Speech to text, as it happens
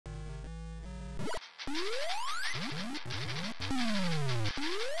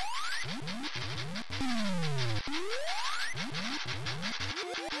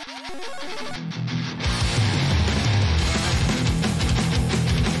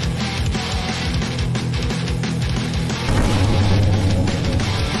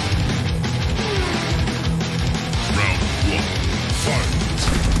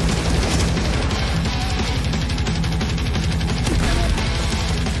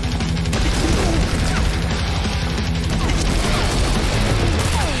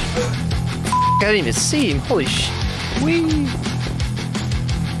I didn't even see him. Holy sh! Wee!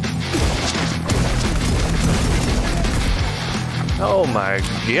 Oh my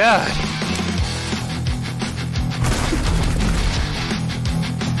god!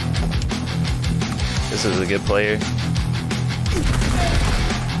 This is a good player.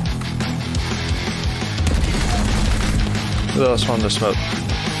 Who else wanted to smoke?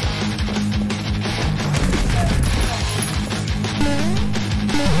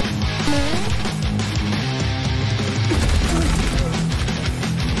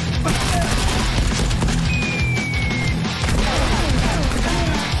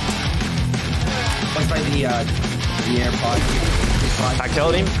 By the AirPod. I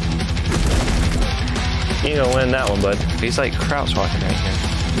killed him. You ain't gonna win that one, bud. He's like crouch walking right here.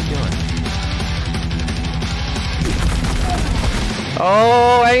 What are you doing?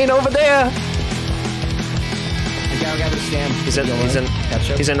 Oh, I ain't over there. The guy got to stand. He's in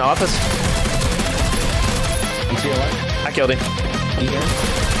the office. I'm to your left. I killed him. You here?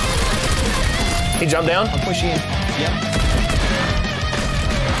 He jumped down. I'm pushing in. Yep.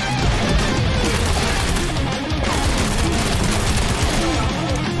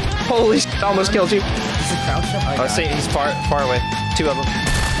 Holy shit, I almost killed you. Is it crouch up? Oh, see, he's far away. Two of them.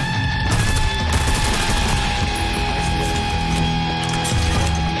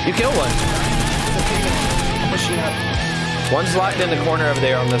 You killed one. I'm pushing up. One's locked in the corner over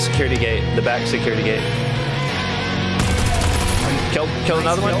there on the security gate, the back security gate. Killed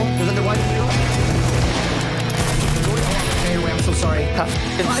another one? There's another one. Anyway, I'm so sorry. I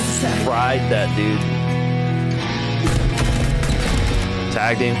fried that dude.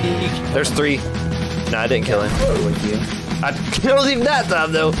 Tagged him. There's three. No, I didn't kill him. I killed him that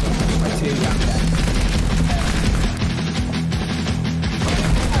time, though.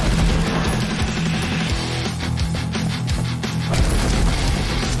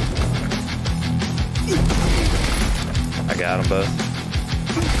 I got them both.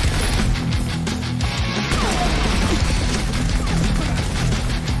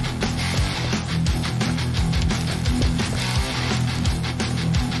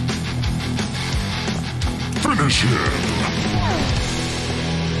 Finish him!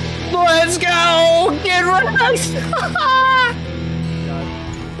 Let's go! Get rest!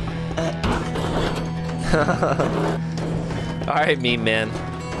 Alright, meme man.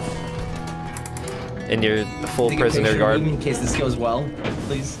 In your full prisoner garb. In case this goes well,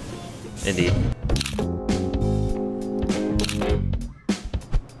 please. Indeed.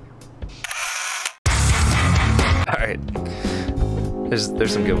 Alright.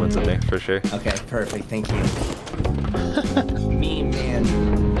 There's some good ones in there, for sure. Okay, perfect, thank you. Meme man.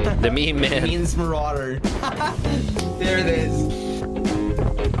 The meme man. Means Marauder. There it is.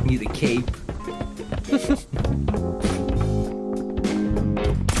 Need a cape.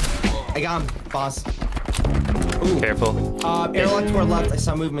 I got him, boss. Ooh. Careful. Airlock to our left, I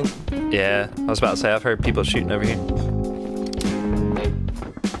saw movement. Yeah, I was about to say, I've heard people shooting over here.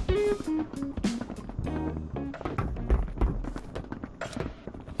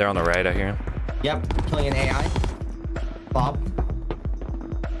 They're on the right, I hear him. Yep, killing an AI. Bob.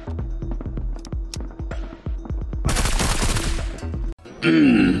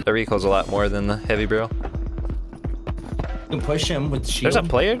 The recoil's a lot more than the heavy barrel. You can push him with shield. There's a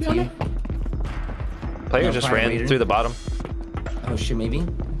player down there? Player No, just fire ran leader. through the bottom. Oh shit, maybe?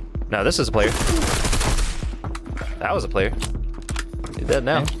 No, this is a player. That was a player. He's dead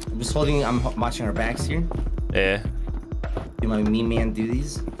now. Okay. I'm just holding, I'm watching our backs here. Yeah. Do my meme man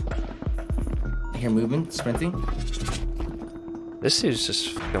duties. I hear movement, sprinting. This dude's just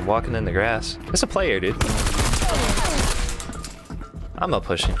fucking walking in the grass. It's a player, dude. I'm gonna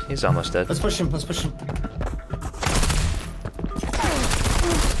push him. He's almost dead. Let's push him, let's push him.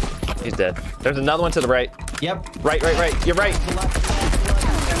 He's dead. There's another one to the right. Yep. Right. You're right.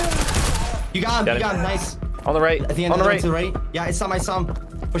 You got him, nice. On the right. At the end on of the the right. to the right. Yeah, I saw him.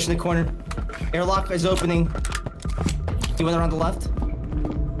 Pushing the corner. Airlock is opening. He went around the left.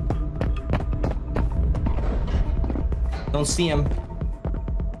 Don't see him.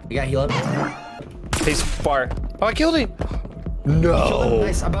 You gotta heal up. He's far. Oh, I killed him. Killed him. No.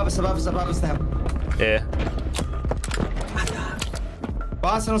 Nice, above us now. Yeah.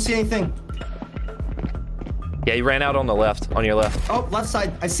 Boss, I don't see anything. Yeah, he ran out on the left, on your left. Oh, left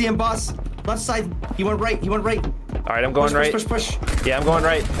side. I see him, boss. Left side. He went right. He went right. All right, I'm going right. Push. Yeah, I'm going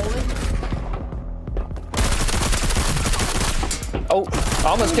right. Oh, I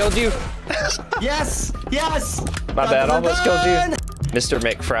almost killed you. Yes. My bad, I almost killed you. Mr.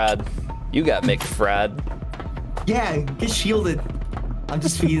 McFried. You got McFried. Yeah, get shielded. I'm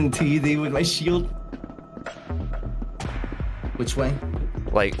just feeding to you, dude, with my shield. Which way?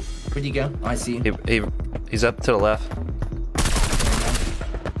 Like, Where'd you go? Oh, I see you. He's up to the left.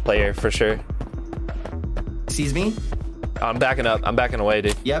 Player for sure. Sees me? I'm backing up. I'm backing away,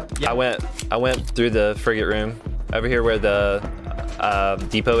 dude. Yep. I went through the frigate room over here where the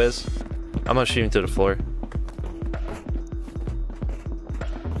depot is. I'm gonna shoot him to the floor.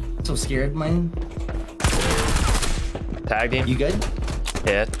 So scared, man. Tagged him. You good?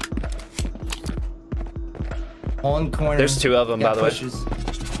 Yeah. On corner. There's two of them, by the way.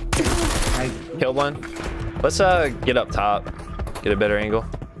 I Killed one. Let's get up top. Get a better angle.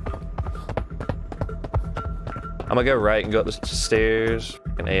 I'm gonna go right and go up the stairs.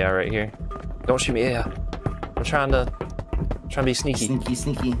 An AI right here. Don't shoot me, AI. I'm trying to be sneaky.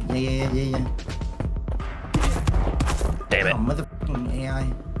 Sneaky. Yeah. Damn it. Oh, motherfucking AI.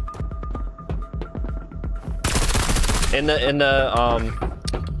 In the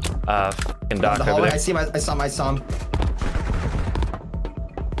fucking dock The over hallway. there. I saw him.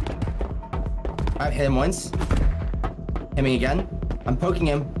 I hit him once. Hit me again. I'm poking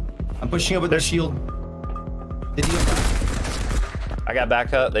him. I'm pushing up with the shield. Did you? I got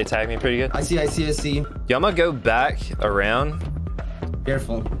back up. They tagged me pretty good. I see you. Yo, I'm gonna go back around.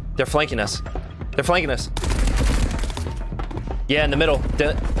 Careful. They're flanking us. Yeah, in the middle.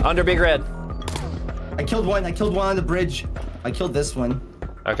 Under Big Red. I killed one on the bridge. I killed this one.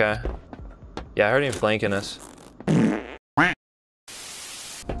 Okay. Yeah, I heard him flanking us. Can't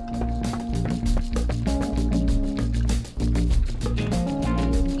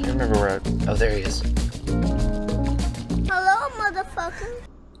remember where oh, there he is. Hello, motherfucker.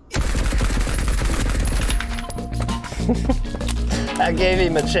 I gave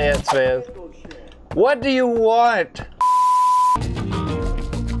him a chance, man. What do you want?